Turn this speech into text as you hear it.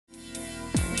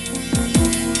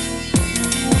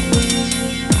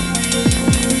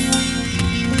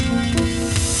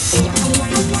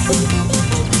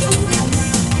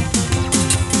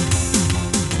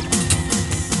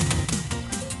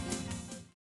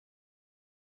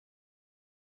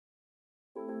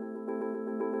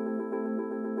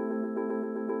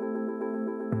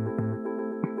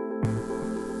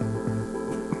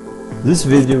This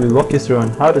video will walk you through on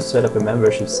how to set up a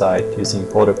membership site using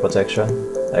folder protection,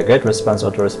 a Getresponse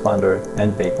autoresponder,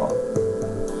 and PayPal.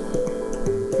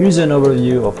 Here's an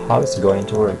overview of how it's going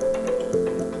to work.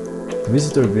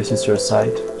 Visitor visits your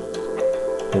site.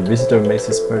 The visitor makes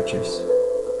his purchase.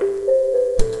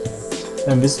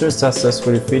 When visitor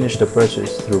successfully finishes the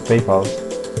purchase through PayPal,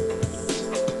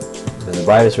 then the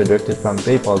buyer is redirected from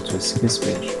PayPal to a squish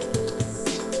page.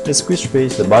 In the squish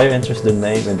page, the buyer enters the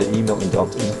name and the email in the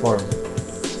opt-in form.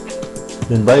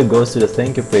 Then buyer goes to the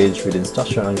thank you page with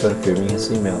instruction on confirming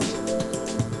his email.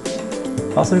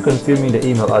 After confirming the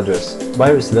email address,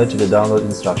 buyer is led to the download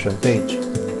instruction page.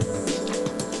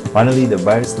 Finally, the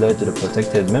buyer is led to the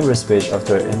protected members page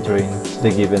after entering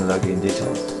the given login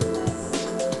details.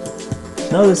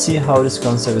 Now let's see how this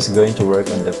concept is going to work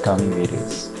on the upcoming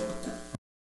videos.